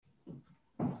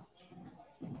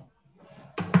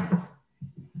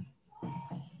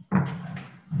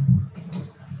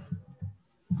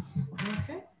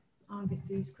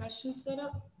these questions set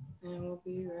up and we'll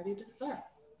be ready to start.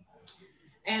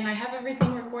 And I have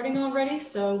everything recording already,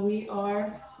 so we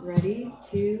are ready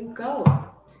to go.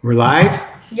 We're live?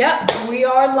 Yep, we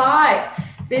are live.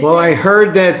 I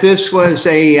heard that this was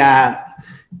a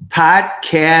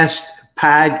podcast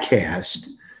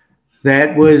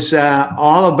that was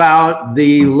all about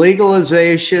the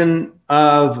legalization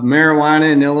of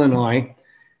marijuana in Illinois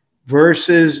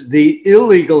versus the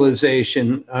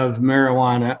illegalization of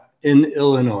marijuana in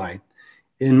Illinois.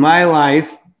 In my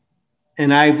life,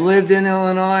 and I've lived in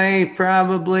Illinois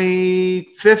probably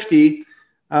 50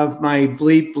 of my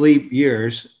bleep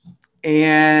years,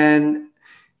 and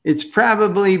it's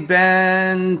probably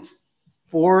been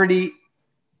 48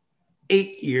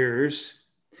 years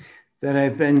that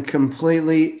I've been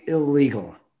completely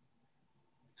illegal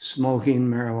smoking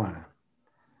marijuana.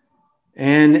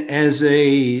 And as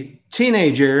a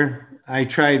teenager, I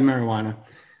tried marijuana,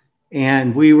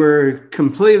 and we were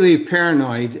completely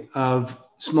paranoid of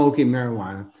smoking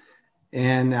marijuana.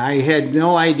 And I had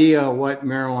no idea what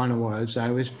marijuana was. I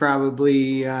was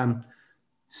probably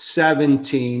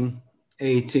 17,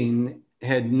 18,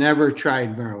 had never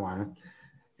tried marijuana.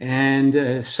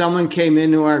 And someone came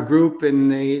into our group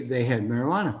and they had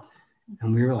marijuana.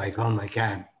 And we were like, oh my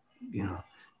God, you know.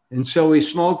 And so we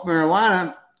smoked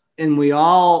marijuana and we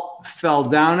all fell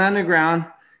down on the ground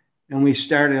and we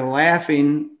started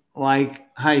laughing like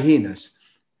hyenas.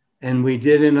 And we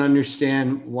didn't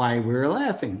understand why we were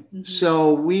laughing. Mm-hmm.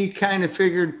 So we kind of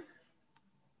figured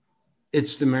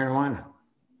it's the marijuana.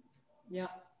 Yeah.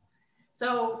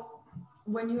 So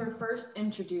when you were first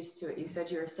introduced to it, you said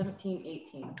you were 17,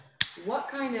 18. What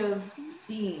kind of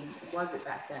scene was it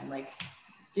back then? Like,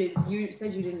 you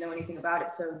said you didn't know anything about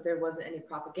it, so there wasn't any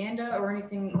propaganda or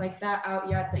anything like that out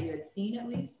yet that you had seen at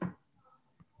least?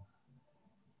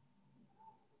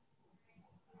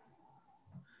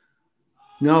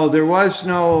 No, there was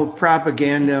no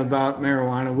propaganda about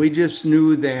marijuana. We just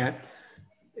knew that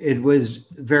it was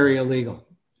very illegal.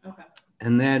 Okay.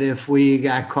 And that if we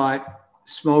got caught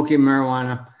smoking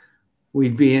marijuana,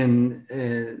 we'd be in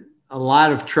a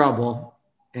lot of trouble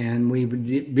and we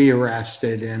would be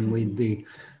arrested and we'd be,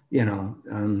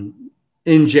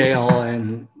 in jail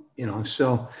and,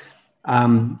 so.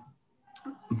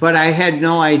 But I had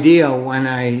no idea when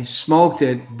I smoked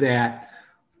it that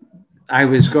I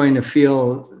was going to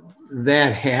feel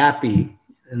that happy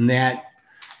and that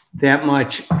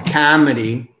much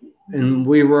comedy. And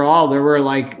there were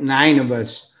like 9 of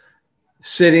us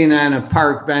sitting on a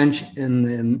park bench in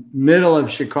the middle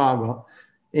of Chicago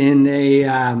in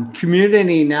a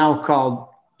community now called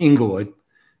Inglewood,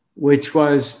 which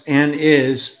was and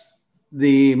is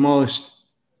the most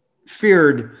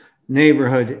feared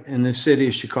neighborhood in the city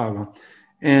of Chicago.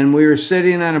 And we were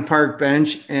sitting on a park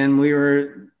bench and we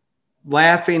were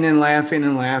laughing and laughing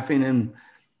and laughing.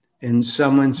 And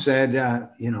someone said,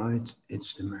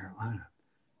 it's the marijuana.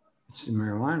 It's the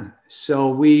marijuana. So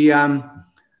we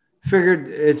figured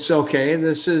it's okay.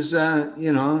 This is, a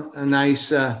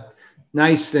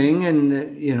nice thing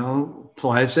and,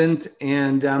 pleasant.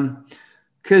 And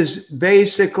because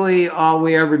basically all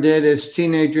we ever did as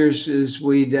teenagers is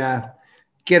we'd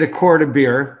get a quart of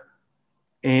beer.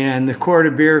 And the quart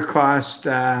of beer cost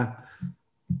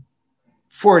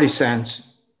 40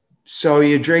 cents. So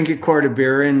you drink a quart of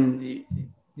beer and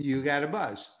you got a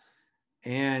buzz.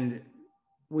 And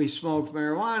we smoked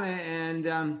marijuana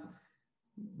and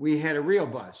we had a real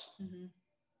buzz. Mm-hmm.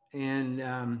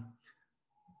 And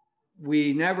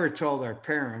we never told our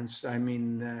parents,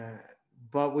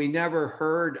 but we never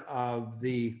heard of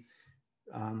the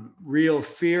real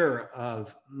fear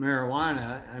of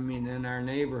marijuana. In our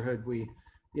neighborhood, we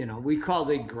called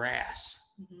it grass.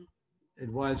 Mm-hmm. It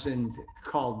wasn't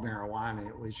called marijuana.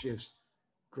 It was just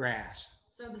grass.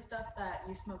 So the stuff that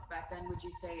you smoked back then, would you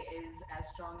say is as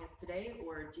strong as today,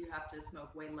 or do you have to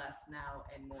smoke way less now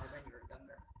and more when you were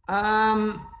younger?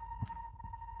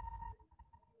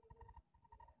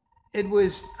 It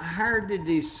was hard to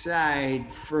decide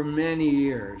for many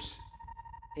years.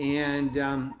 And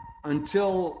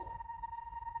until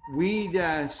weed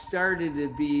started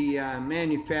to be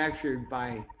manufactured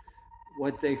by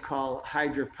what they call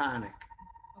hydroponic.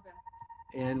 Okay.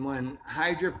 And when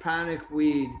hydroponic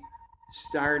weed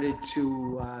started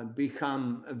to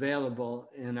become available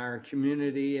in our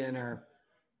community and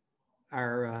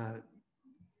our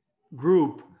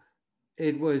group,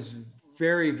 it was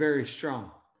very, very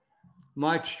strong.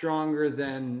 Much stronger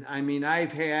than,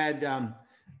 I've had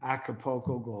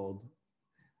Acapulco Gold.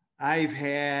 I've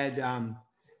had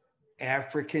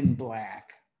African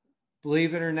Black.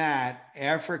 Believe it or not,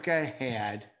 Africa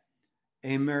had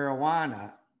a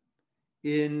marijuana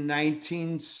in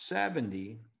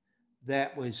 1970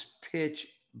 that was pitch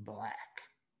black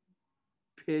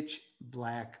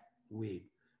weed.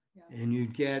 Yeah. And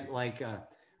you'd get like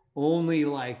only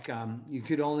like, you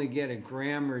could only get a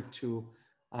gram or two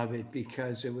of it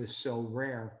because it was so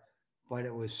rare, but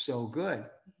it was so good.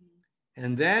 Mhm.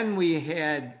 And then we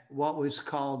had what was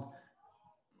called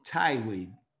Thai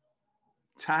weed.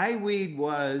 Thai weed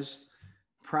was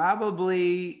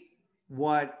probably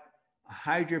what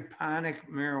hydroponic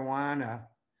marijuana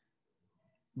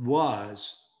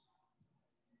was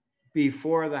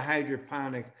before the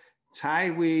hydroponic.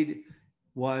 Thai weed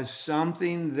was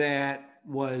something that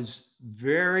was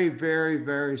very, very,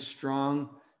 very strong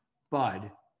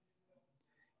bud.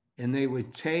 And they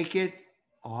would take it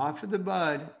off of the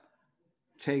bud,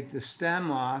 take the stem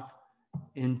off,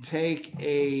 and take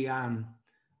a,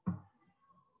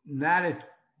 not a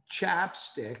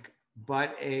chopstick,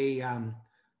 but a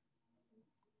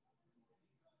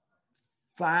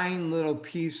fine little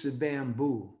piece of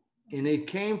bamboo. And it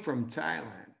came from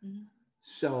Thailand. Mhm.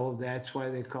 So that's why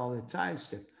they call it Thai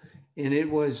stick. And it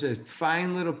was a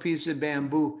fine little piece of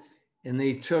bamboo. And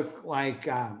they took like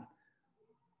a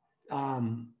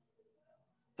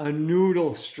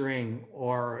noodle string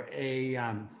or a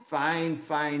fine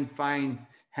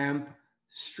hemp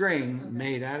string Okay.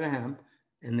 made out of hemp.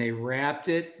 And they wrapped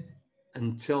it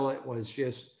until it was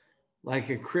just like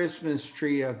a Christmas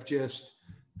tree of just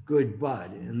good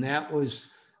bud. And that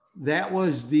was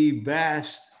the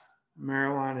best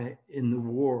marijuana in the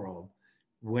world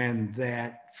when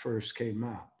that first came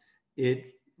out.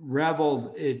 It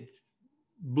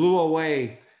blew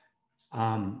away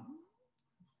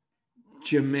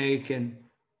Jamaican,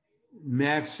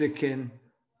 Mexican.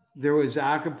 There was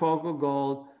Acapulco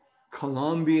Gold,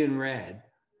 Colombian Red.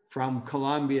 From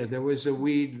Colombia, there was a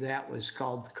weed that was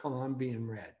called Colombian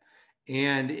Red.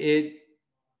 And it,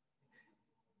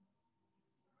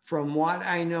 from what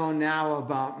I know now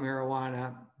about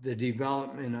marijuana, the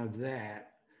development of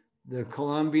that, the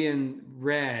Colombian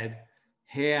Red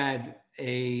had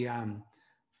a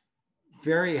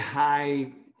very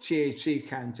high THC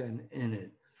content in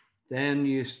it. Then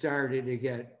you started to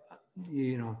get,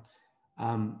 the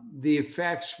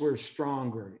effects were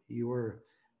stronger. You were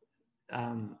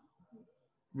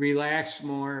relaxed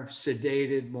more,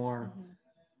 sedated more, Mhm.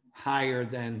 higher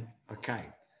than a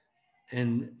kite.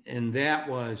 And that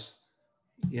was,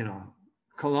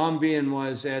 Colombian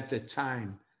was at the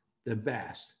time the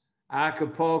best.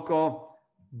 Acapulco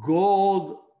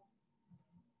Gold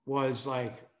was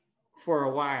like, for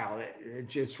a while, it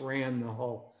just ran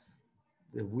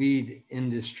the weed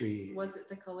industry. Was it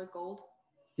the color gold?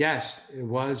 Yes, it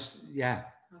was. Yeah,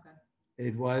 Okay.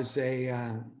 it was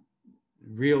a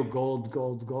real gold.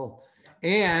 Yeah.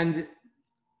 And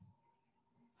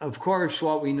of course,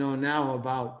 what we know now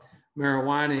about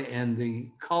marijuana and the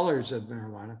colors of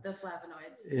marijuana The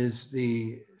flavonoids. is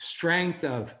the strength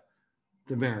of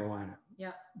the marijuana.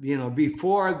 Yeah.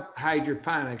 Before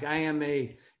hydroponic, I am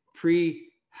a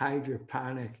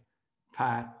pre-hydroponic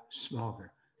pot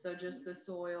smoker. So just the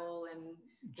soil and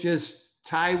Just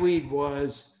Thai weed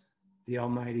was the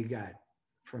almighty God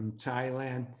from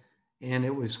Thailand. And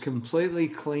it was completely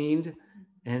cleaned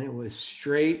and it was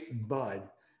straight bud,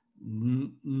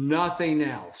 nothing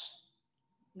else.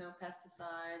 no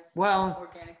pesticides. Well,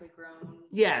 organically grown.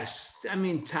 yes. I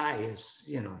mean, Thai is,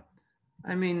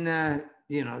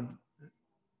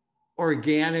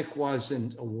 organic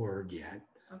wasn't a word yet.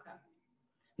 Okay.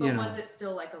 But was it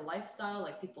still like a lifestyle,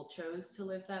 like people chose to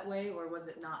live that way, or was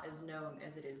it not as known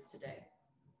as it is today?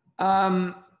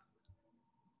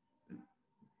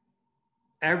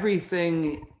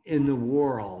 Everything in the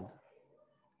world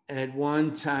at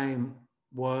one time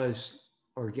was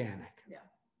organic. Yeah.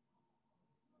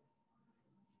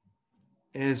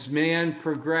 As man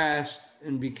progressed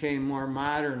and became more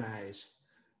modernized,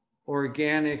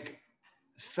 organic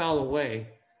fell away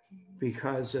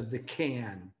because of the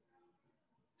can.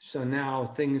 So now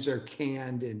things are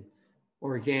canned and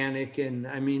organic. And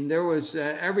I mean, there was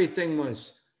everything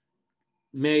was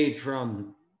made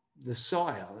from the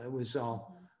soil. It was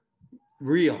all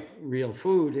real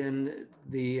food. And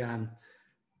the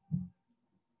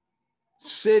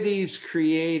cities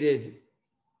created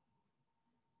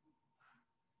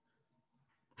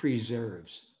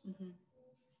preserves. Mm-hmm.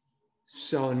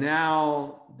 So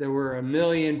now there were 1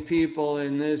 million people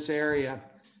in this area.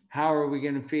 How are we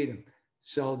going to feed them?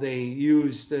 So they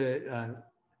used the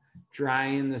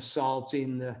drying, the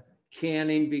salting, the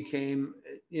canning became,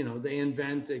 they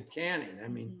invented canning. I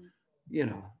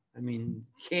mean,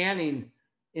 canning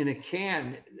in a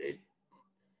can, it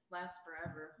lasts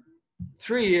forever.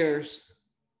 3 years.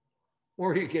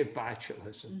 or you get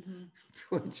botulism,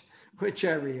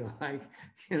 whichever you like,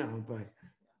 but.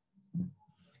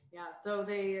 Yeah, so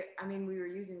I mean, we were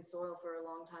using soil for a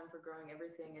long time for growing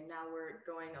everything, and now we're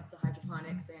going up to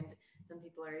hydroponics, and some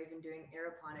people are even doing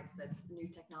aeroponics. That's new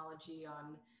technology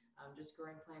on just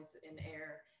growing plants in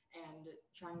air and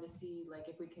trying to see like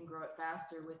if we can grow it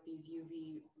faster with these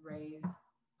UV rays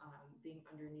being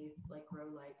underneath like grow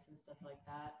lights and stuff like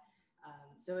that.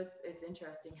 So it's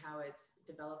interesting how it's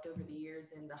developed over the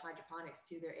years. And the hydroponics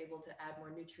too, they're able to add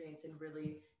more nutrients and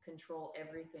really control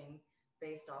everything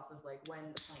based off of like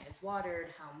when the plant is watered,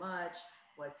 how much,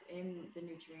 what's in the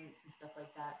nutrients and stuff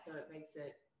like that. So it makes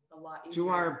it a lot easier. To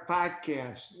our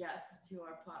podcast. Yes, to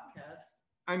our podcast.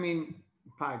 I mean,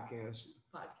 podcast.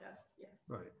 Podcast, yes.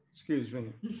 Right. Excuse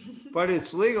me. But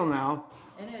it's legal now.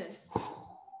 It is.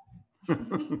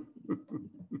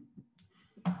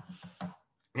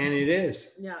 And it is.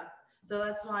 Yeah. So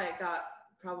that's why it got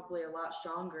probably a lot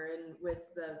stronger. And with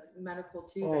the medical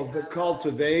too. Oh, the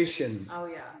cultivation. Oh,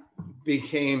 yeah.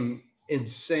 Became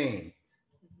insane.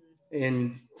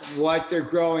 And what they're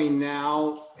growing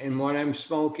now and what I'm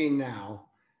smoking now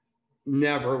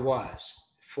never was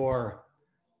for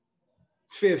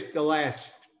the last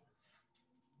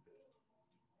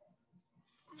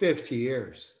 50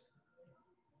 years.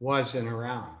 Wasn't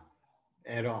around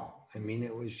at all. I mean,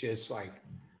 it was just like,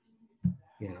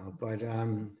 but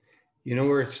you know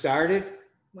where it started?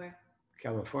 Where?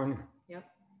 California. Yep.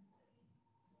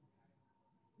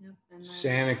 And then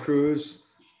Santa Cruz,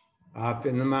 up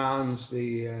in the mountains,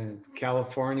 the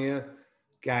California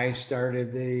guy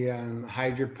started the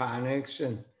hydroponics,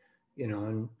 and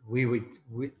and we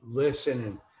listen,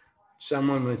 and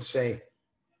someone would say,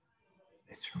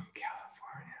 "It's from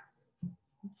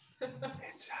California.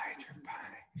 It's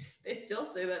hydroponic." They still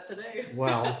say that today.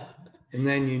 Well, and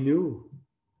then you knew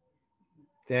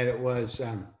that it was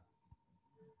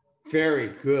very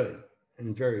good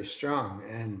and very strong.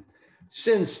 And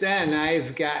since then,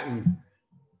 I've gotten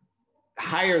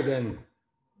higher than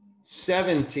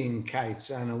 17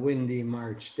 kites on a windy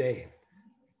March day.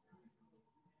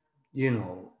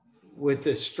 With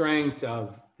the strength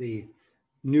of the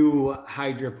new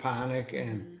hydroponic,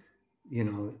 and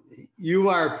you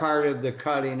are part of the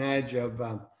cutting edge of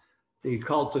the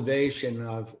cultivation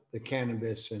of the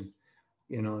cannabis, and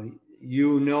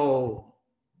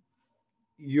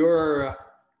your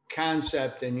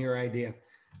concept and your idea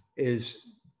is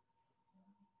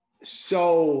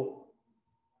so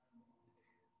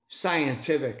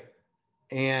scientific,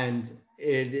 and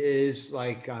it is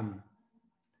like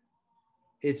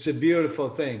it's a beautiful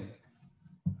thing.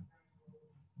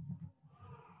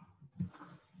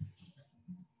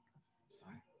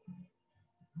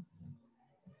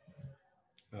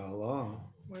 Hello.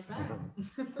 We're back.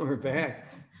 We're back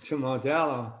to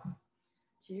Modelo.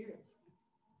 Cheers.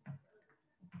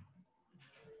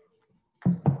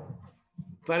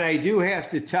 But I do have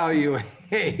to tell you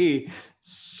a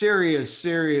serious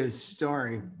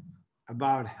story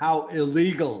about how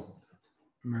illegal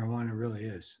marijuana really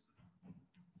is.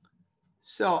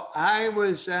 So I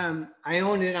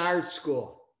owned an art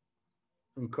school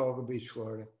in Cocoa Beach,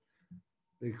 Florida,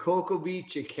 the Cocoa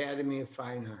Beach Academy of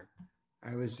Fine Art.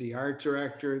 I was the art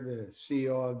director, the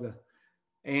CEO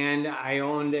and I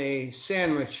owned a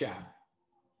sandwich shop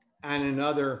on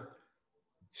another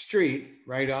street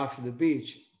right off of the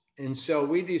beach. And so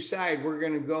we decide we're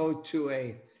going to go to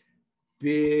a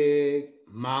big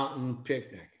mountain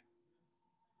picnic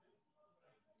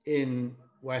in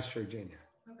West Virginia.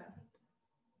 Okay.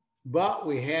 But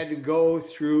we had to go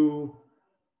through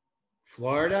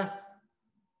Florida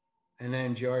and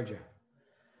then Georgia.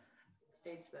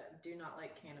 States that do not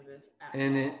like cannabis at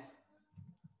And all.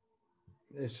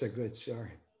 It's a good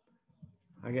story.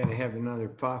 I got to have another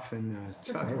puff and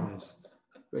tell you this.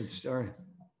 Good story.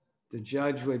 The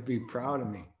judge would be proud of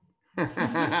me.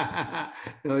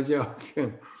 No joke.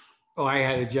 Oh, I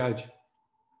had a judge.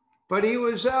 But he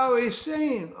was always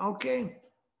saying, okay,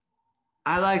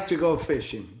 I like to go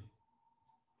fishing.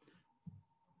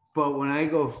 But when I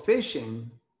go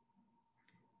fishing,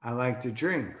 I like to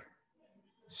drink.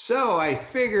 So I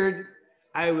figured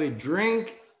I would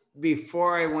drink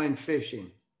before I went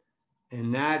fishing and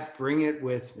not bring it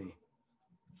with me.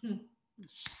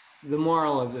 The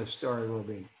moral of this story will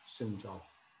be soon told.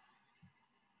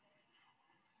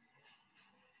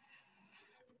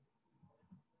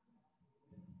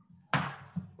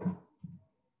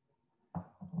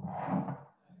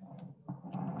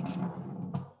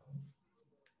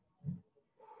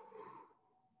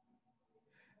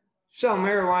 So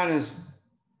marijuana's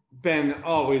been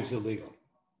always illegal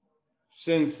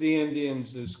since the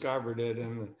Indians discovered it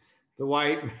in the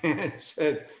white man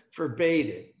said, forbade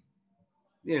it.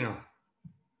 You know,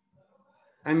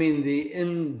 I mean, the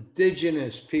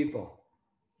indigenous people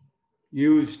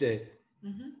used it.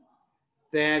 Mm-hmm.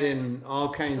 That and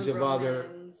all kinds The of other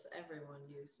Romans, everyone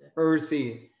used it.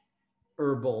 earthy,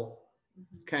 herbal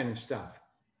Mm-hmm. kind of stuff.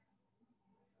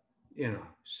 You know,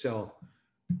 so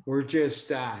we're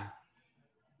just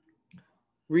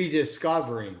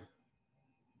rediscovering.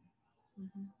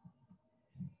 Mm-hmm.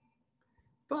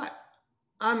 But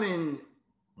I mean,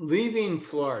 leaving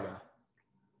Florida,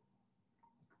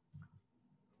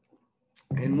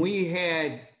 and we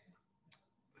had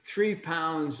 3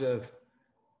 pounds of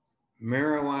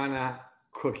marijuana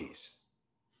cookies.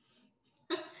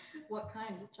 What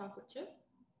kind of chocolate chip?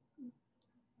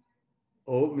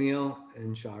 Oatmeal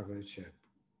and chocolate chip.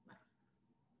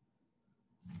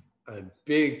 Nice. A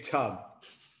big tub,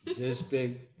 this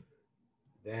big,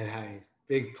 that high,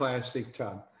 big plastic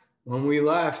tub. When we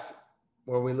left,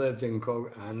 where we lived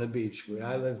on the beach, where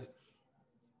I lived,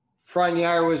 front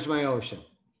yard was my ocean.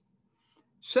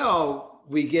 So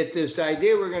we get this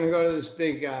idea, we're going to go to this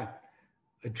big a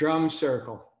drum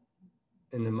circle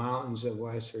in the mountains of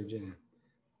West Virginia.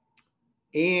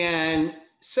 And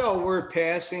so we're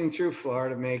passing through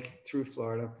Florida,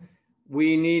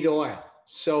 We need oil.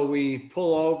 So we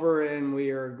pull over and we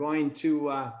are going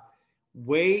to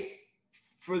wait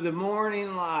for the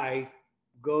morning light,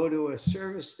 go to a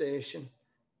service station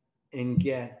and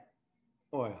get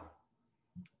oil.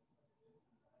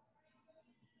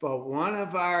 But one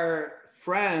of our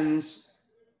friends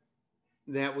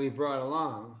that we brought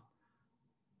along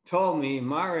told me,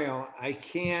 Mario, I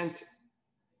can't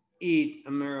eat a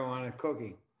marijuana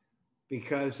cookie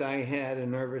because I had a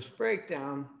nervous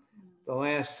breakdown the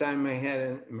last time I had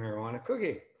a marijuana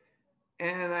cookie.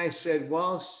 And I said,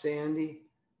 well, Sandy,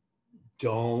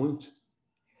 don't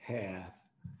have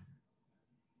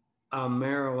a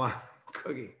marijuana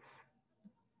cookie.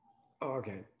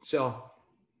 Okay, so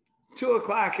 2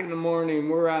 o'clock in the morning,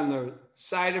 we're on the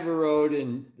side of a road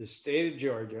in the state of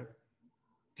Georgia,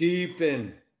 deep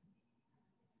in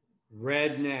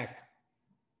redneck,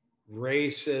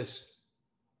 racist,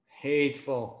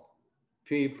 hateful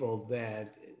people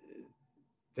that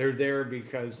they're there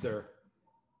because they're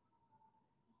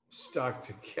stuck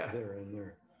together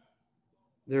and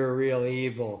they're real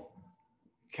evil,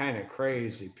 kind of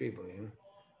crazy people, you know.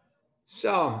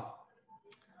 So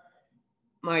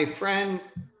my friend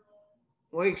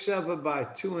wakes up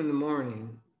about 2 in the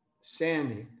morning,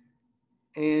 Sandy,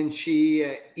 and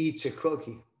she eats a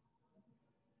cookie.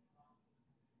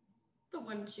 The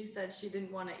one she said she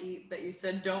didn't want to eat, that you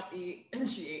said don't eat, and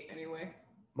she ate anyway.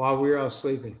 While we were all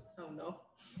sleeping. Oh no.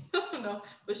 No.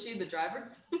 Was she the driver?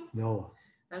 No.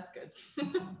 That's good.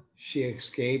 She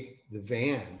escaped the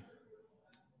van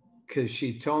because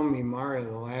she told me, Mario,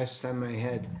 the last time I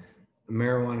had a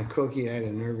marijuana cookie, I had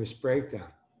a nervous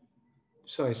breakdown.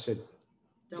 So I said,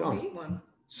 Don't eat one.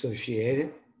 So she ate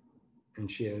it and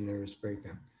she had a nervous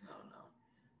breakdown. Oh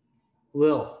no.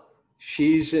 Lil,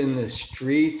 she's in the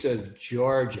streets of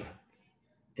Georgia,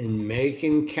 in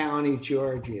Macon County,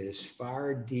 Georgia, as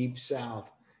far deep south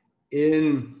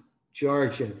in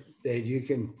Georgia that you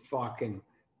can fucking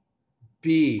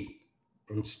be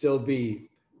and still be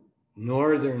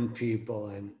northern people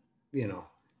and, you know,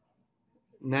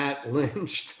 not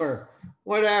lynched or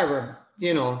whatever,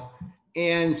 you know.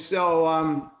 And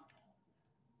so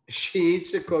she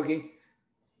eats the cookie,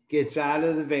 gets out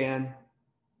of the van,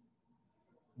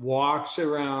 walks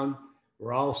around,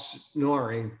 we're all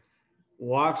snoring,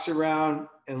 walks around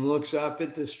and looks up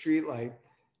at the streetlight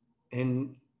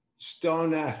and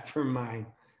stoned out of her mind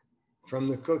from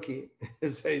the cookie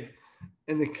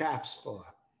and the cops pull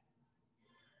up.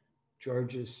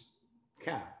 George's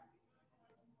cop,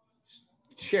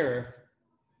 sheriff,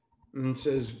 and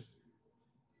says,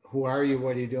 who are you?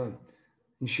 What are you doing?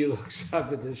 And she looks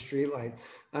up at the streetlight.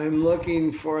 I'm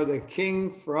looking for the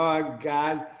king frog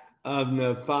god of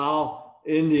Nepal,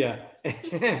 India.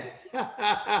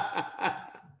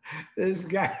 This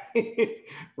guy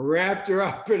wrapped her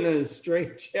up in a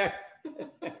straitjacket.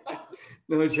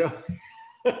 No joke.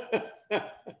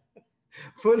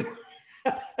 Put her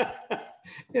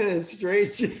in a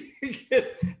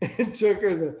straitjacket and took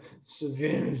her to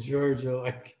Savannah, Georgia,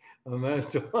 like a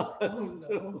mental.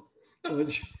 Oh no.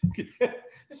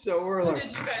 So we're How like,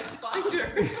 did you guys find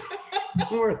her?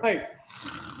 we're like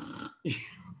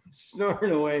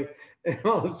snoring away, and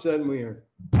all of a sudden we hear,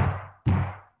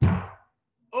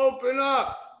 open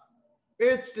up,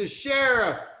 it's the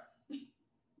sheriff,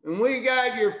 and we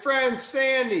got your friend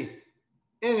Sandy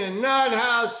in a nut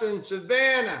house in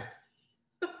Savannah.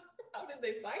 How did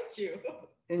they find you?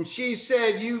 And she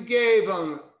said you gave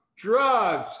them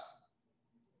drugs.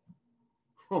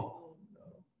 Oh, Oh, no.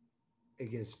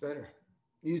 it gets better.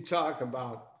 You talk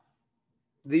about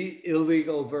the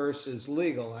illegal versus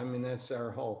legal. I mean, that's our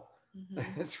whole,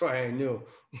 Mhm. that's why I knew,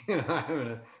 I'm going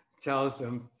to tell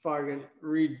some fucking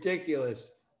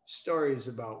ridiculous stories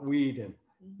about weed and,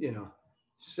 Mhm.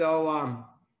 So,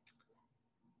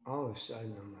 all of a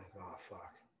sudden I'm like, oh,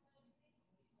 fuck.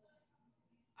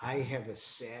 I have a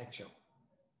satchel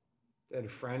that a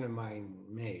friend of mine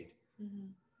made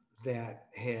Mhm. that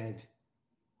had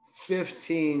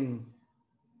 15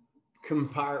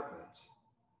 compartments.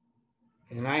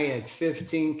 And I had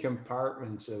 15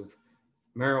 compartments of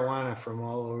marijuana from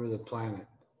all over the planet.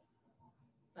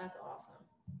 That's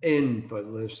awesome. But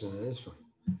listen to this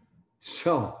one.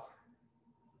 So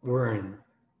we're in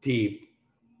deep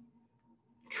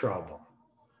trouble.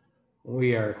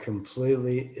 We are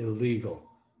completely illegal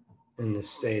in the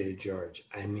state of Georgia.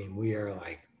 I mean, we are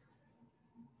like,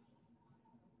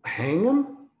 hang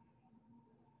them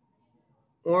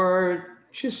or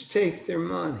just take their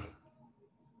money.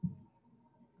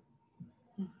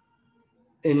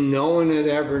 And no one would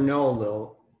ever know,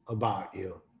 Lil, about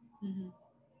you. Mhm.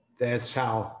 That's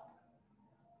how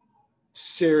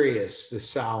serious the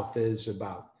South is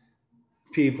about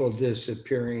people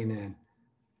disappearing and,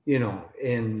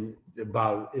 in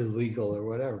about illegal or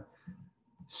whatever.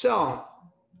 So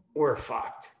we're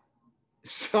fucked.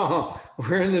 So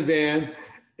we're in the van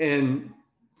and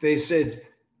they said,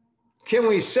 can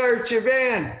we search your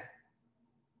van?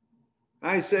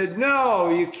 I said,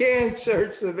 no, you can't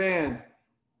search the van.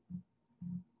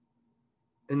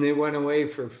 And they went away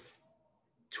for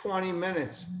 20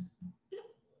 minutes.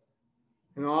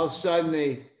 And all of a sudden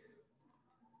they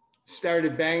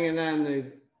started banging on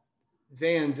the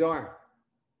van door.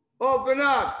 Open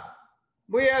up.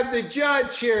 We have the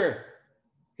judge here.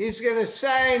 He's going to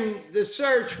sign the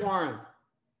search warrant.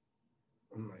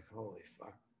 I'm like, holy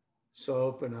fuck. So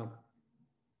open up.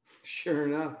 Sure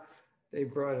enough, they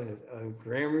brought a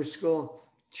grammar school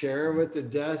chair with the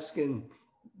desk and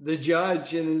the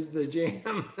judge in his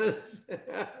pajamas.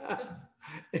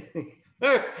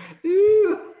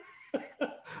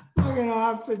 Fucking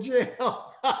off to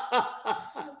jail.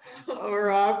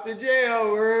 We're off to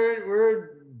jail.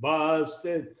 We're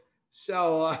busted.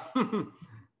 So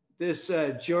this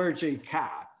Georgia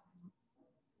cop,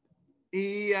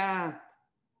 he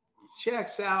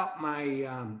checks out my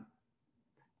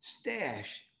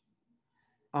stash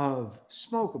of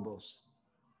smokables,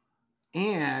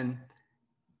 and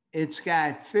it's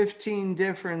got 15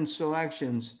 different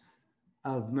selections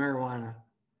of marijuana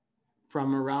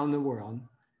from around the world.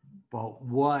 But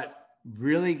what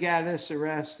really got us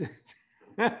arrested,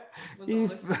 he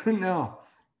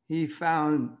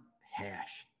found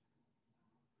hash.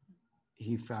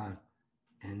 He found,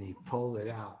 and he pulled it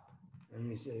out, and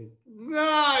he said,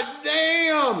 God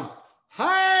damn,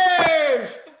 hash.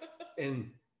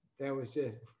 And that was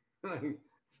it.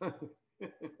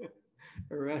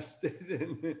 Arrested.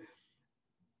 And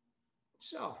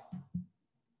so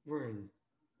we're in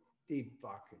deep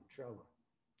fucking trouble.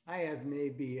 I have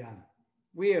maybe,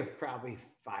 we have probably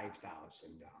 $5,000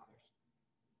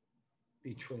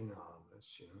 between all of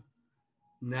us,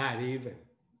 not even.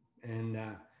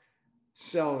 And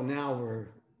so now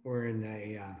we're in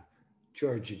a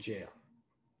Georgia jail.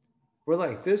 We're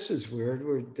like, this is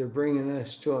weird. They're bringing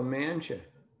us to a mansion.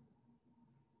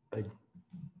 A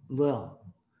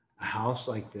house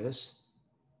like this,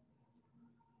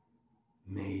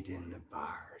 made in the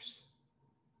bars.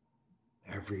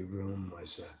 Every room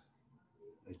was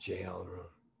a jail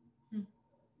room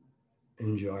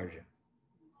in Georgia.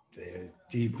 They're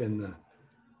deep in the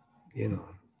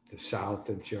south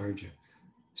of Georgia.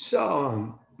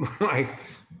 So like,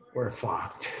 we're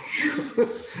fucked.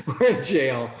 We're in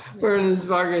jail. We're in this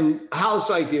fucking house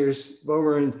like yours, but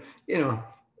we're in,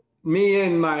 me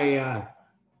and my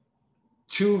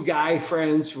two guy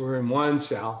friends were in one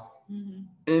cell,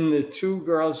 and the two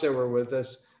girls that were with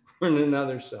us were in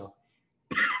another cell.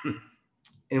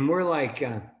 And we're like,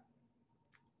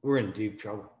 we're in deep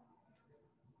trouble.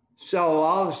 So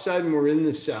all of a sudden we're in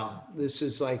the cell. This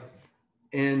is like,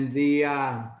 and the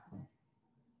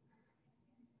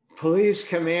police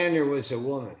commander was a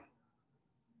woman,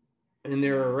 and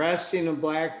they're arresting a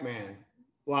black man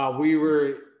while we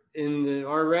were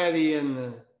already in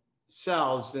the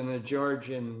cells in a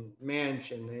Georgian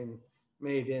mansion they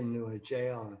made into a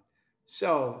jail.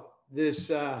 So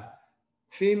this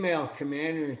female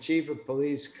commander in chief of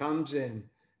police comes in,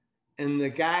 and the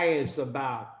guy is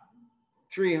about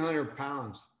 300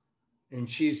 pounds, and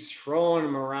she's throwing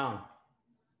him around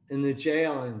in the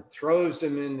jail and throws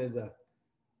him into the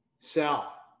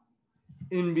cell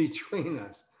in between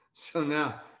us. So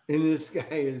now, and this guy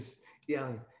is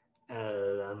yelling,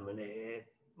 I'm gonna,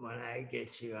 when I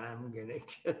get you, I'm gonna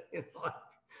kill you. Like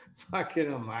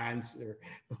fucking a monster.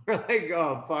 We're like,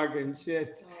 oh, fucking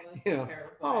shit. Oh, that's You know,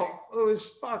 terrifying. oh, it was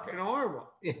fucking horrible.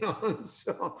 You know,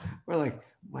 so we're like,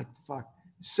 what the fuck?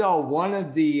 So one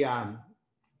of the, um,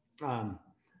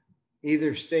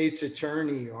 either state's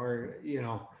attorney or, you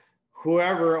know,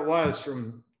 whoever it was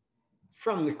from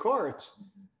the courts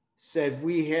said,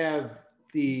 we have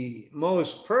the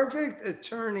most perfect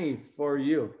attorney for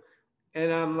you.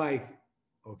 And I'm like,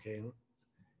 okay.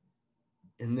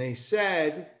 And they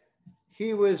said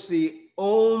he was the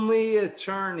only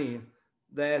attorney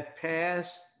that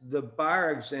passed the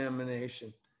bar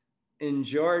examination in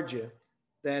Georgia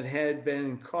that had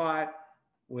been caught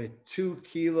with 2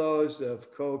 kilos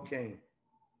of cocaine.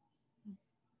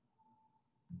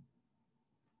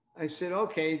 I said,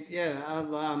 okay, yeah,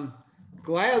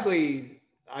 gladly,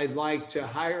 I'd like to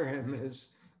hire him as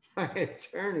my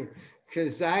attorney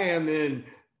because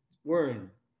we're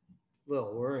in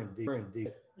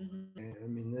deep. Mm-hmm. I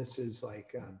mean, this is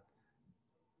like,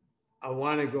 I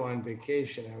want to go on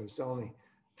vacation. I was only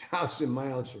 1,000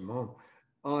 miles from home.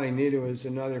 All I needed was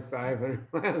another 500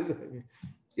 miles.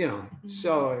 You know,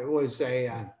 so it was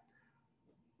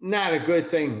not a good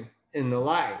thing in the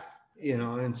life, you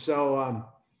know, and so,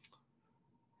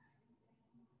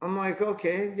 I'm like,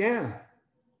 okay, yeah.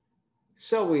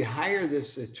 So we hire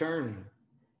this attorney,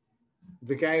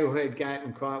 the guy who had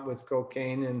gotten caught with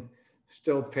cocaine and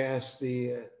still passed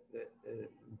the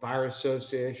bar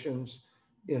associations,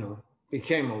 you know,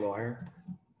 became a lawyer.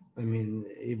 I mean,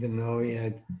 even though he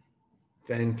had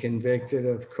been convicted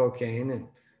of cocaine, and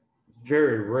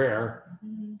very rare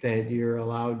that you're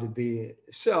allowed to be.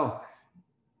 So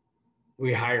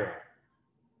we hire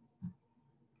him.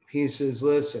 He says,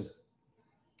 listen,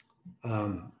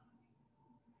 um,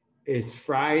 it's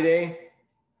Friday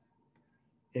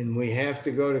and we have to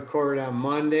go to court on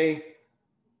Monday.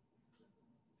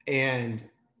 And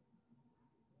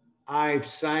I've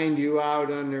signed you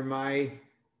out under my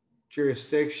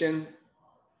jurisdiction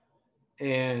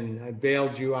and I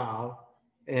bailed you out.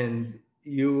 And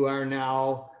you are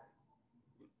now,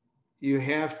 you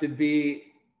have to be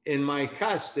in my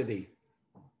custody.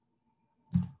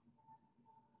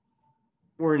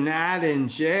 We're not in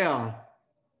jail.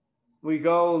 We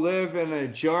go live in a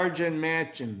Georgian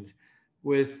mansion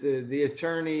with the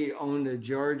attorney owned a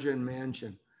Georgian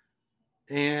mansion.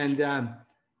 And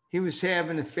he was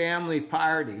having a family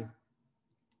party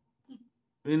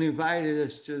and invited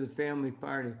us to the family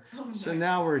party. Oh, so nice.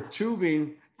 now we're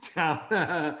tubing down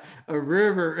a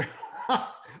river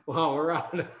while we're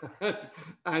out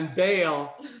on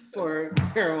bail for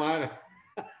marijuana.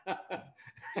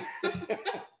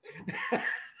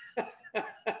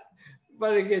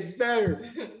 But it gets better.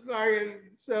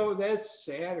 So that's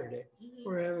Saturday.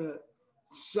 We're having a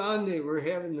Sunday. We're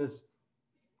having this.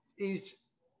 He's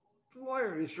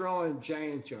lawyer is rolling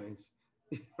giant joints.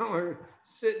 You know, we're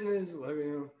sitting in his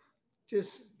living room,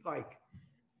 just like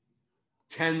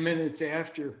 10 minutes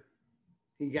after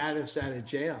he got us out of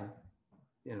jail,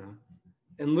 you know.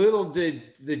 And little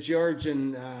did the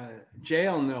Georgian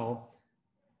jail know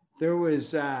there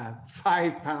was 5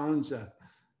 pounds of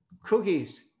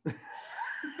cookies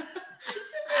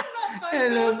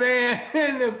in the van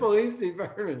in the police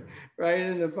department, right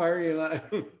in the parking lot.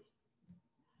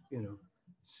 You know,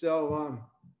 so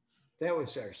that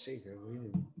was our secret. We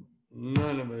didn't.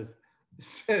 None of us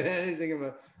said anything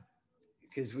about,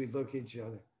 because we look at each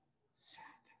other. Say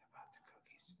anything about the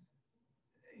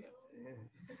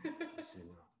cookies? I said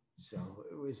no. So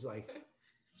it was like,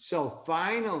 so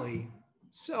finally,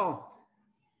 so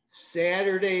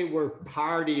Saturday we're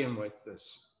partying with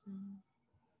this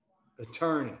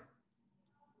attorney,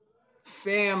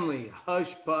 family,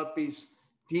 hush puppies,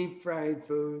 deep fried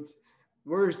foods.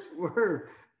 We're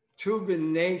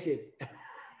tubing naked.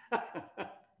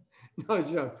 No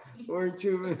joke. We're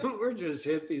just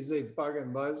hippies. They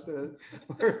fucking busted.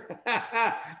 We're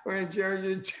in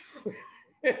Georgia too.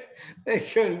 They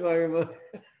couldn't fucking believe.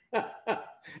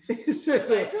 These are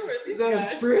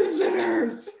the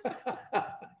prisoners.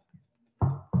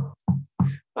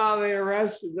 Oh, they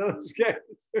arrested those guys.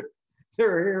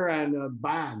 They're here on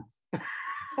bond.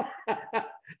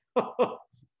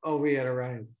 Oh, we had a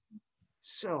ride.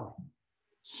 So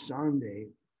Sunday,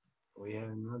 we had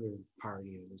another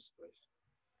party at this place.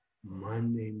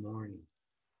 Monday morning,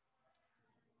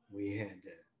 we had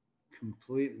to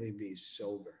completely be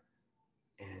sober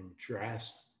and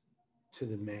dressed to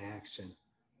the max. And,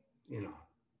 you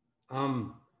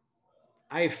know,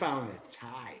 I found a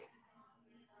tie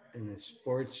in the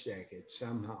sports jacket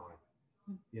somehow,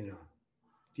 you know.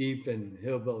 deep in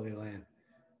hillbilly land.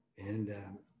 And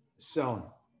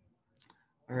so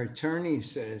our attorney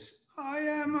says, "Oh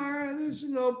yeah, Mara, this is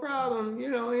no problem. You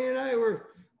know, he and I we're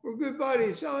good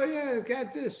buddies. Oh yeah,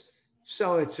 got this."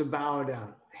 So it's about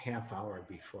a half hour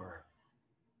before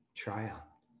trial,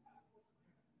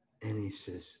 and he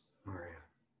says, "Maria,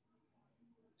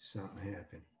 something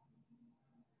happened.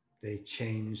 They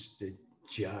changed the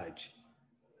judge,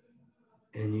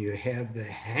 and you have the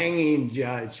hanging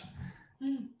judge,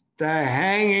 the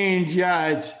hanging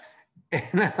judge."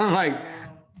 And I'm like,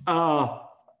 "Oh,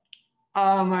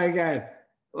 oh my God!"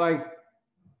 Like,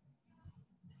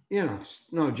 you know,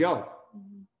 no joke.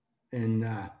 And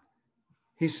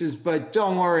he says, "But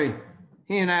don't worry,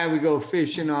 he and I would go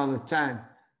fishing all the time."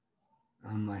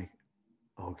 I'm like,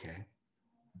 "Okay."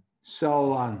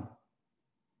 So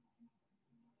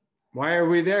why are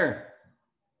we there?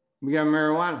 We got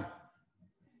marijuana.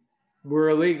 We're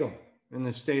illegal in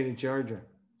the state of Georgia.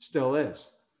 Still is.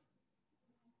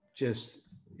 Just,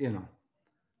 you know,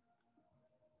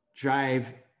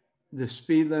 drive the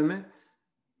speed limit.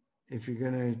 If you're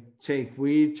going to take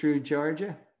weed through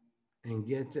Georgia, and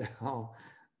get the hell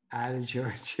out of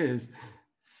Georgia as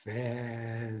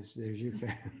fast as you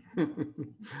can.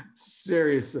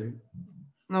 Seriously.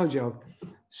 No joke.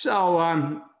 So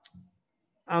I'm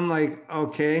like,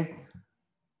 okay.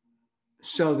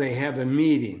 So they have a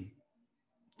meeting,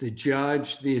 the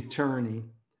judge, the attorney,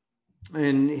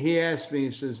 and he asked me,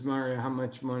 he says, "Mario, how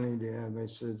much money do you have?" I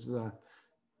says,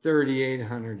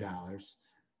 $3,800.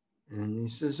 And he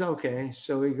says, "Okay."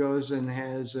 So he goes and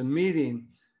has a meeting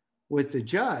with the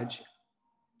judge,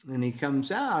 and he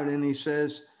comes out and he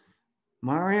says,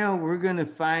 "Mario, we're going to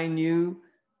fine you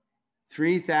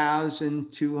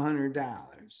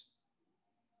 $3,200.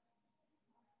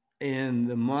 And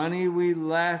the money we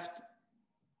left,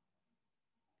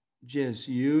 just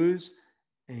use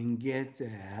and get the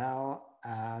hell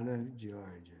out of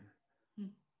Georgia."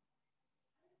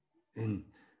 And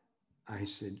I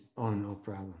said, "Oh, no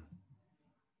problem."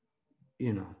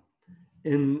 You know,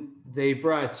 and they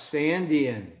brought Sandy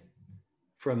in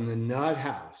from the nut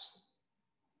house.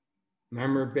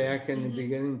 Remember back in the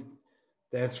beginning?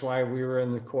 That's why we were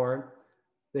in the court.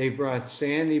 They brought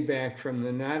Sandy back from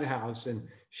the nut house, and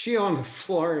she owned a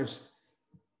florist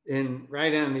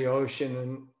right on the ocean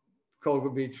in Cocoa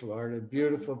Beach, Florida,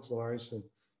 beautiful florist. And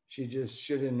she just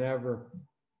should have never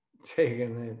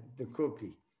taken the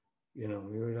cookie. You know,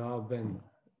 we would all been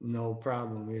no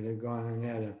problem. We'd have gone and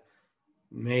had a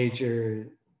major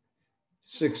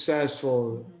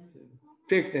successful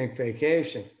picnic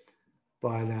vacation.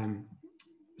 But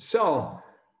so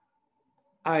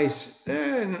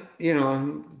you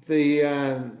know,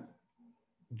 the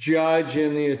judge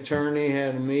and the attorney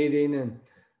had a meeting, and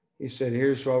he said,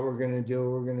 "Here's what we're going to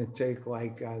do. We're going to take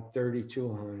like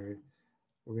 3,200.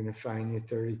 We're going to fine you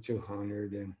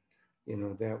 3,200, and you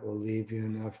know that will leave you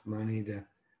enough money to,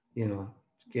 you know,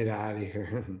 get out of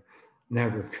here and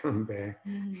never come back."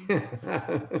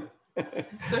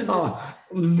 Oh,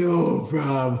 no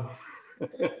problem.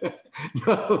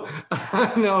 No,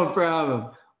 no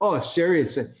problem. Oh,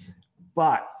 seriously.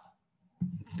 But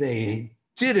they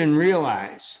didn't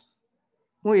realize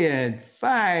we had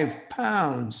 5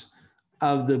 pounds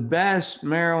of the best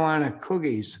marijuana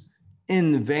cookies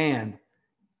in the van.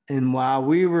 And while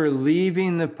we were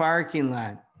leaving the parking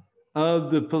lot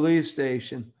of the police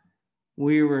station,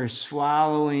 we were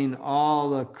swallowing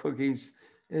all the cookies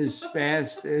as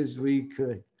fast as we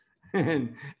could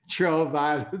and drove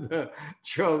out of the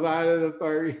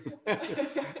party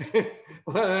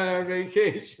on our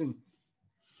vacation.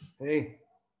 Hey,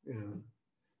 you know,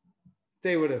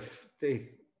 they would have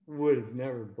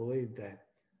never believed that.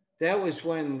 That was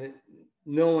when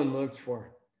no one looked for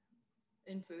it.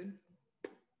 In food?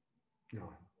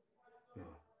 No.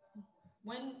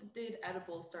 When did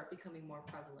edibles start becoming more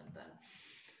prevalent then?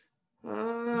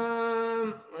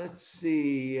 Let's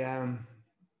see.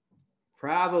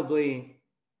 Probably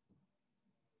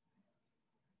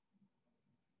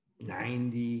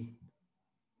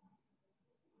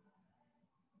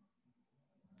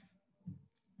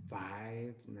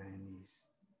 95, 90,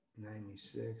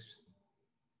 96,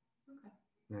 okay.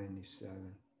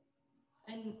 97.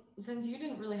 And since you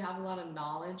didn't really have a lot of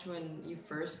knowledge when you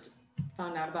first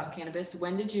found out about cannabis,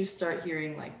 when did you start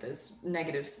hearing like this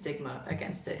negative stigma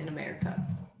against it in America?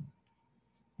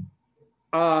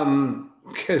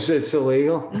 Because it's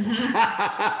illegal.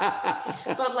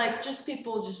 But like just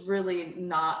people just really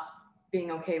not being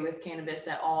okay with cannabis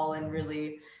at all, and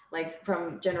really like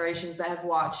from generations that have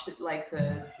watched like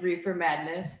the Reefer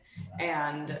Madness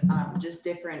and just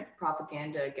different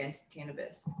propaganda against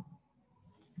cannabis.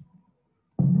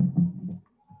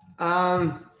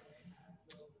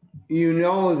 You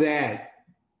know that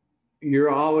you're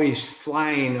always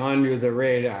flying under the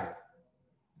radar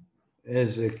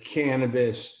as a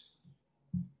cannabis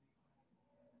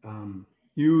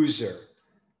user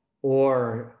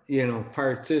or, you know,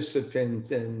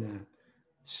 participant in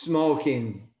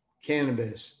smoking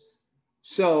cannabis.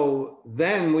 So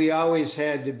then we always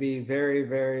had to be very,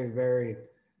 very, very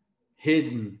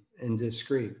hidden and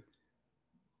discreet.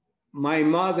 My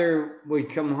mother would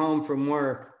come home from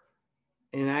work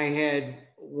and I had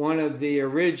one of the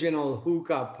original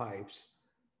hookah pipes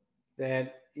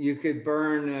that you could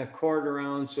burn a quarter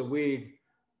ounce of weed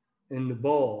in the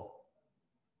bowl.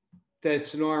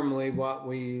 That's normally what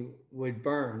we would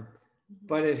burn,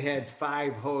 but it had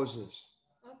 5 hoses.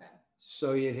 Okay.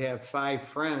 So you'd have 5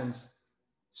 friends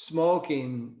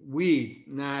smoking weed,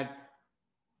 not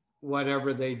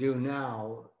whatever they do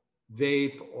now,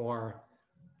 vape, or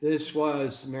this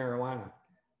was marijuana.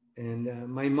 And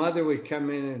my mother would come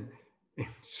in, and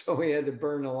so we had to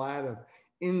burn a lot of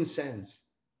incense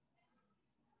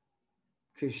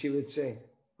because she would say,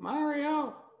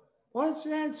 Mario, what's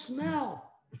that smell?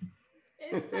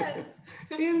 Incense.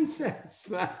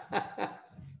 Incense.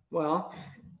 Well,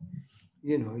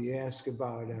 you know, you ask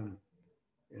about, you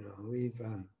know,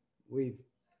 we've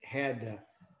had to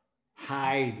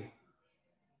hide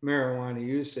marijuana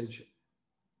usage,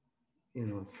 you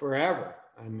know, forever.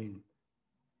 I mean,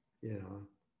 you know,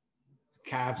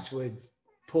 cops would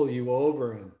pull you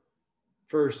over and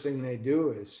first thing they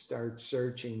do is start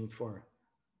searching for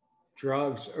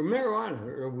drugs or marijuana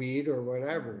or weed or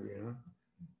whatever, you know.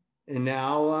 And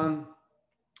now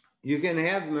you can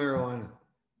have marijuana.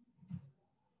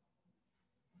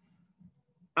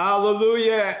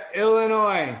 Hallelujah,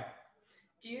 Illinois.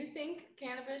 Do you think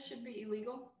cannabis should be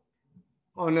illegal?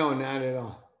 Oh, no, not at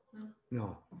all.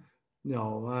 No.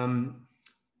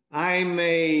 I'm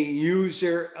a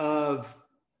user of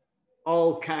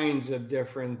all kinds of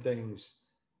different things.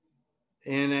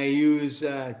 And I use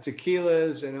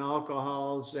tequilas and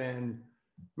alcohols and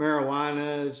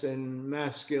marijuanas and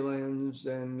mescalines.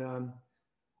 And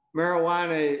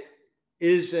marijuana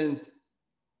isn't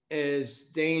as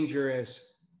dangerous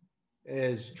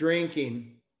as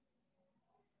drinking.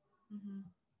 Mm-hmm.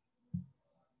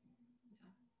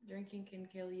 Drinking can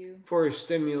kill you. For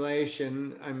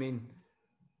stimulation, I mean,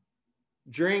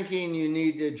 drinking, you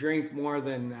need to drink more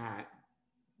than that.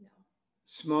 No.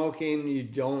 Smoking, you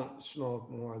don't smoke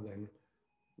more than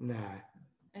that.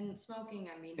 And smoking,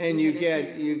 I mean, and you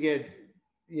get,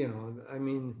 you know, I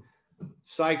mean,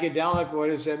 psychedelic, what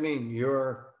does that mean?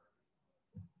 You're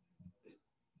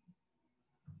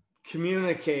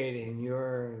communicating,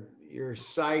 you're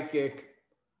psychic,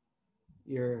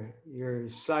 you're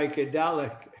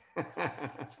psychedelic.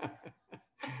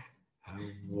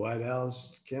 What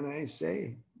else can I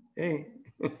say? Hey,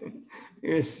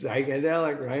 you're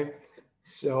psychedelic, right?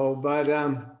 So, but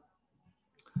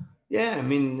yeah, I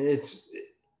mean, it's,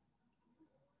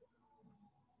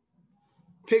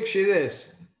 picture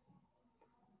this.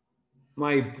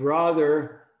 My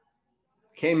brother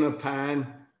came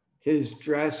upon his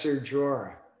dresser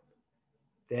drawer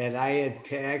that I had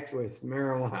packed with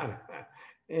marijuana.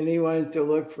 And he went to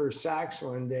look for socks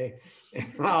one day,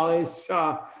 and all he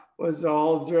saw was a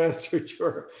whole dresser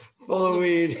drawer full of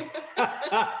weed.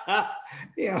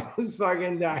 He almost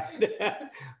fucking died.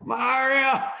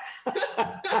 Mario!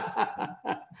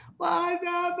 What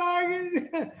the fuck is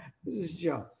that? This is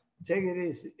Joe. Take it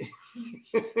easy.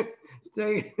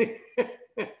 Take it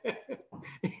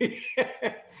easy.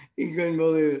 He couldn't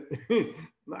believe it.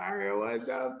 Mario, what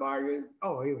the fuck is?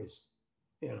 Oh, he was,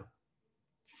 you know.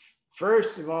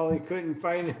 First of all, he couldn't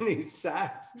find any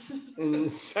socks. And the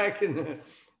second, the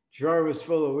drawer was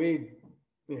full of weed.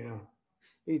 You know,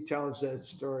 he tells that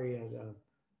story at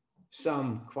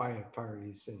some quiet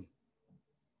parties, and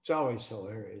it's always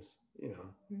hilarious, you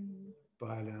know. Mm-hmm.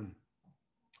 But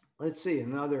let's see,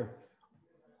 another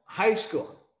high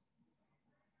school,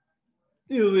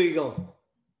 illegal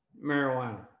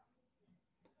marijuana.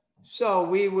 So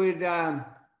we would,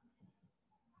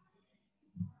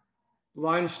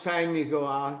 lunchtime, you go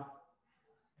out,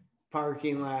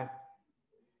 parking lot,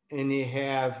 and you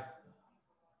have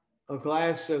a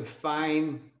glass of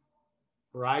fine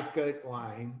rot gut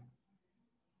wine,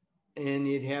 and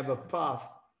you'd have a puff,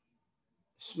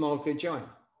 smoke a joint,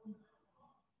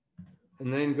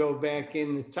 and then go back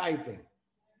into typing.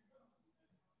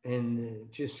 And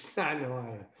just not know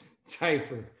how to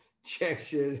type or check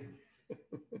shit.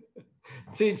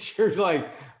 Teacher,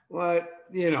 like, what,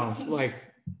 you know, like,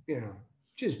 you know,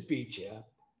 just beat you up.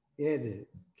 You had to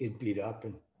get beat up,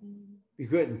 and you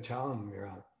couldn't tell them you're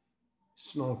out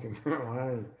smoking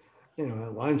marijuana.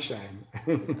 at lunchtime.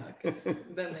 'Cause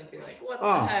then they'd be like, what the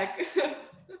Oh. heck?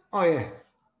 Oh yeah.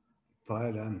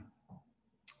 But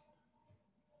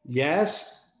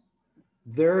yes,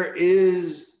 there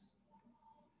is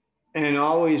and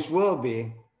always will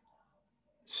be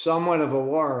somewhat of a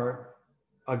war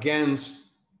against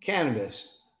cannabis.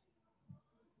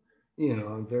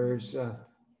 There's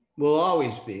will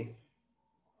always be,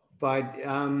 but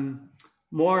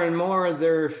more and more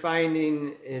they're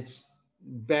finding it's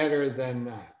better than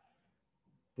that.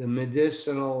 The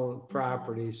medicinal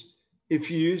properties,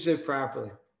 if you use it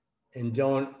properly and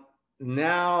don't.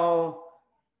 Now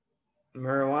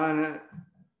marijuana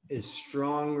is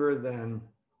stronger than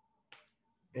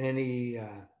any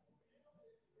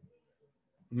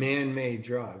man-made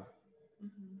drug.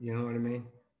 You know what I mean?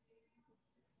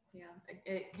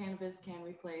 Yeah, cannabis can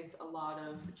replace a lot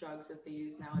of drugs that they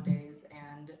use nowadays,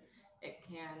 and it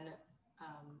can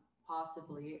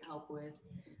possibly help with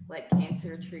like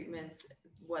cancer treatments,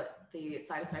 what the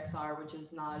side effects are, which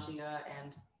is nausea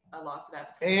and a loss of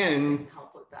appetite. And it can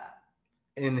help with that.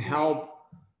 And help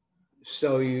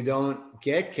so you don't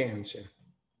get cancer.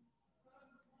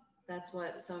 That's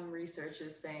what some research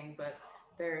is saying, but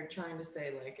they're trying to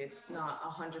say like it's not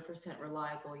 100%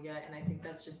 reliable yet, and I think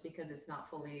that's just because it's not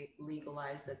fully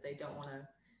legalized that they don't want to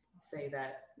say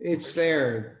that. It's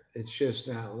there. It's just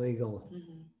not legal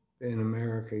in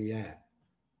America yet.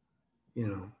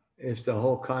 If the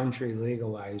whole country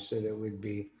legalized it, it would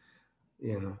be,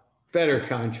 better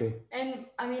country. And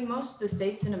I mean, most of the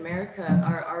states in America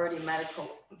are already medical,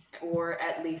 or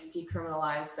at least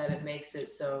decriminalized, that it makes it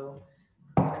so,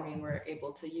 I mean, we're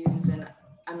able to use. And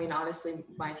I mean, honestly,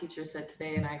 my teacher said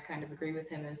today, and I kind of agree with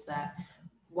him, is that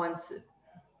once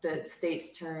the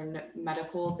states turn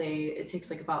medical, it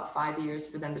takes like about 5 years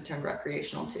for them to turn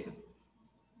recreational too.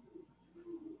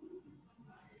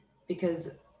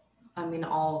 Because I mean,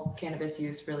 all cannabis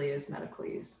use really is medical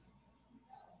use.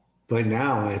 But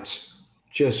now it's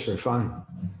just for fun.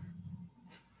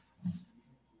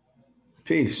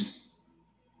 Peace.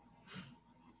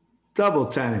 Double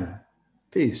time.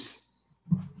 Peace.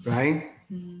 Right?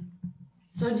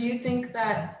 So do you think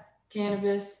that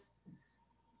cannabis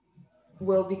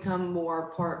will become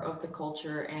more part of the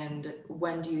culture, and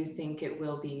when do you think it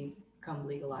will become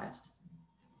legalized?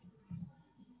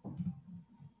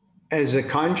 As a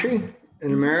country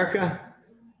in America,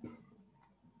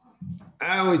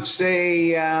 I would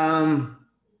say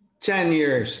 10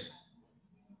 years.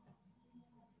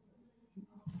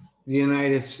 The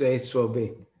United States will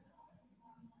be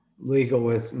legal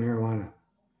with marijuana.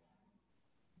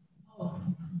 Oh,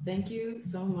 thank you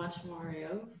so much,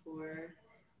 Mario, for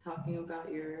talking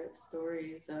about your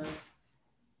stories of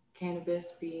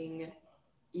cannabis being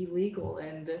illegal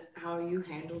and how you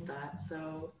handled that.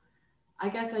 So I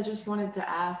guess I just wanted to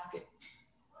ask,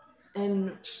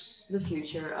 in the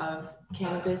future of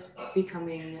cannabis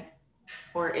becoming,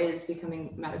 or is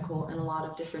becoming, medical in a lot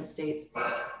of different states,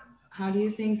 how do you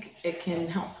think it can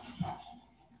help?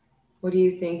 What do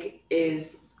you think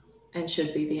is and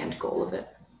should be the end goal of it?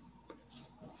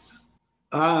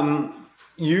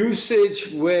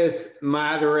 Usage with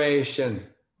moderation.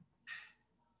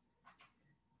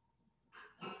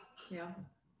 Yeah.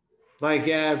 Like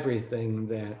everything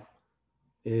that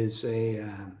is a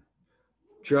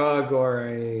drug or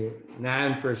a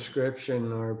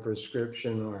non-prescription or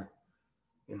prescription, or,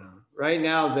 right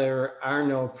now there are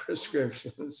no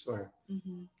prescriptions for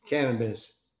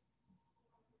cannabis,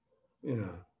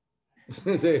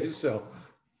 so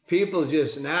people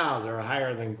just now, they're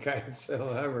higher than kites have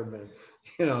ever been,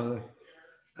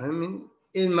 I mean,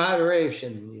 in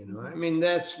moderation, I mean,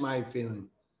 that's my feeling.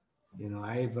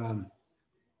 I've,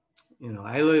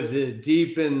 I lived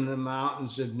deep in the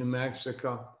mountains of New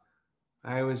Mexico.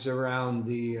 I was around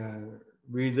the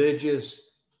religious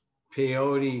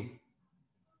peyote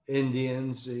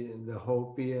Indians, the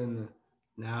Hopi and the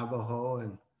Navajo,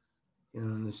 and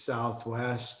in the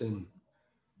Southwest. And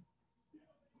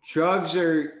drugs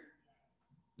are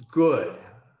good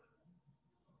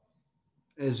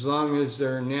as long as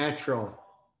they're natural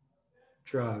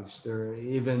drugs. They're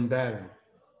even better.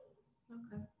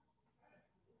 Okay.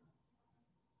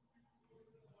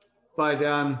 But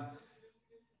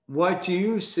what do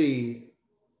you see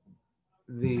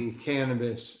the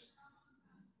cannabis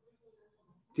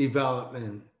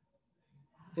development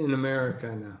in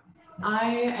America now?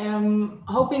 I am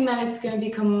hoping that it's going to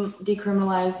become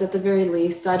decriminalized at the very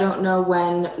least. I don't know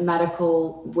when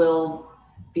medical will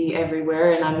be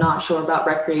everywhere, and I'm not sure about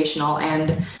recreational.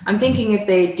 And I'm thinking if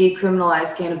they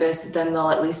decriminalize cannabis, then they'll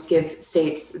at least give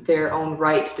states their own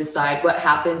right to decide what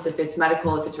happens if it's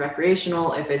medical, if it's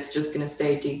recreational, if it's just going to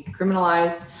stay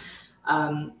decriminalized.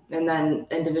 And then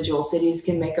individual cities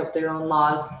can make up their own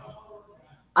laws.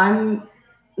 I'm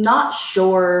not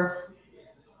sure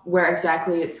where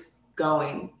exactly it's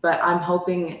going, but I'm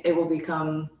hoping it will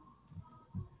become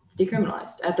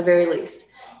decriminalized at the very least.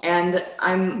 And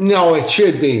No, it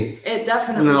should be. It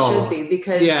definitely should be,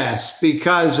 because yes,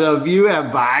 because of you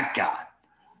have vodka,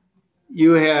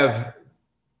 you have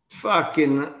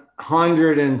fucking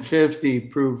 150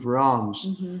 proof rums.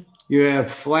 Mm-hmm. You have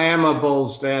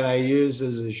flammables that I use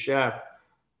as a chef,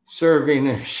 serving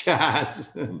of shots.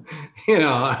 You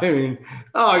know, I mean,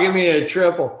 oh, give me a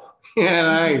triple. Yeah,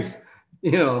 nice.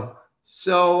 You know,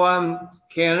 so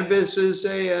cannabis is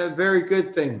a very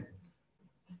good thing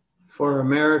for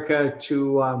America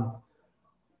to,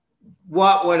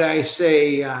 what would I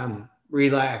say,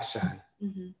 relax on.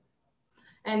 Mm-hmm.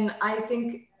 And I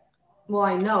think, well,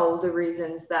 I know the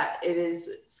reasons that it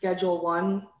is Schedule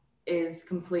 1 is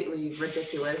completely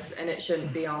ridiculous, and it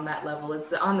shouldn't be on that level.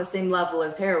 It's on the same level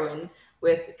as heroin,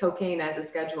 with cocaine as a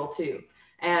Schedule 2.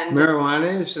 And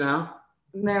marijuana is now?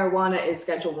 Marijuana is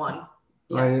Schedule 1.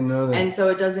 Yes. I didn't know that. And so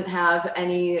it doesn't have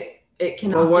any, it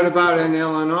cannot. Well, what about in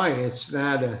Illinois? It's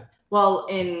not a. Well,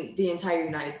 in the entire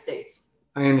United States.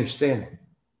 I understand.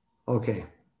 Okay.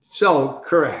 So,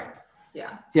 correct.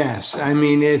 Yeah. Yes. I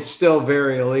mean, it's still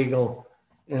very illegal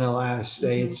in a lot of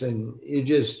states, and you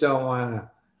just don't want to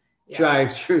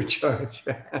drive through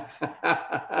Georgia.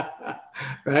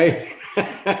 Right?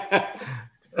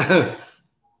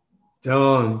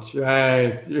 Don't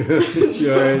drive through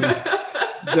Georgia.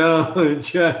 Don't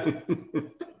drive.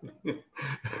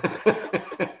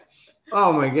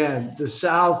 Oh my God. The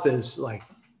South is like,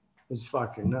 it's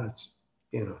fucking nuts.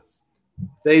 You know,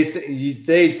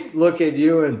 they look at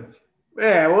you and,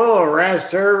 man, we'll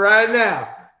arrest her right now.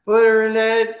 Put her in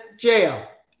that jail.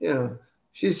 You know,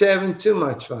 she's having too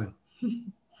much fun.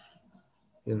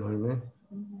 You know what I mean?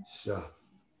 So,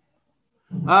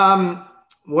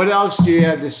 what else do you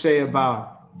have to say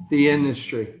about the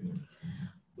industry?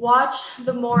 Watch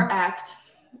the MORE Act.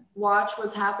 Watch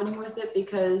what's happening with it,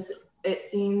 because it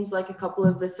seems like a couple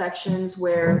of the sections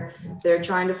where they're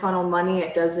trying to funnel money,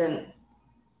 it doesn't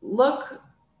look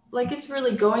like it's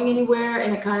really going anywhere,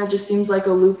 and it kind of just seems like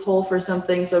a loophole for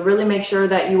something. So really make sure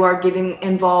that you are getting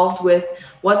involved with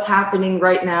what's happening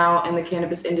right now in the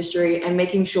cannabis industry, and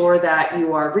making sure that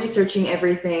you are researching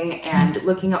everything and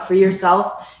looking up for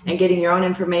yourself and getting your own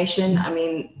information. I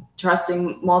mean,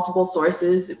 trusting multiple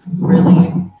sources,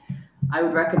 really, I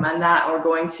would recommend that, or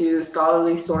going to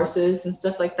scholarly sources and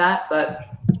stuff like that.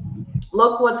 But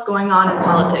look what's going on in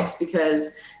politics,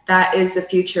 because that is the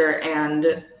future.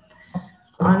 And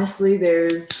honestly,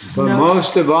 but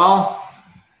most of all,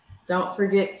 don't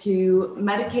forget to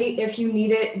medicate if you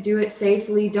need it. Do it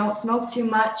safely. Don't smoke too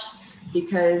much,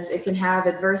 because it can have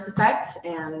adverse effects.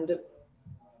 And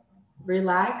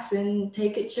relax and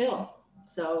take it chill.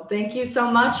 So thank you so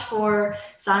much for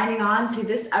signing on to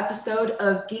this episode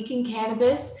of Geeking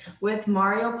Cannabis with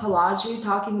Mario Pelagio,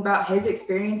 talking about his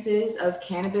experiences of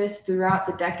cannabis throughout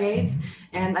the decades.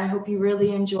 And I hope you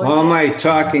really enjoyed all my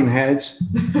talking heads.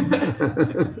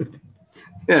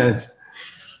 Yes.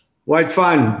 What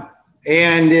fun.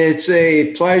 And it's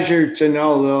a pleasure to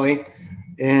know Lily.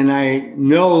 And I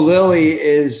know Lily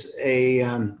is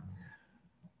a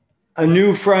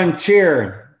new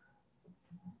frontier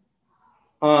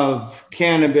of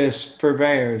cannabis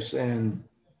purveyors, and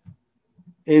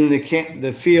in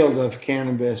the field of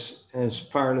cannabis as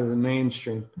part of the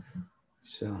mainstream.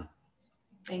 So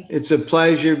thank you. It's a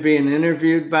pleasure being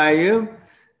interviewed by you,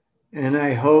 and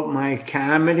I hope my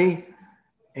comedy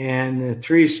and the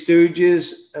Three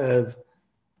Stooges of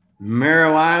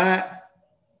marijuana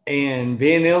and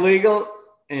being illegal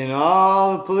and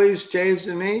all the police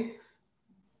chasing me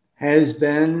has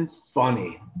been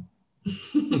funny.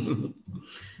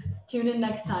 Tune in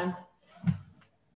next time.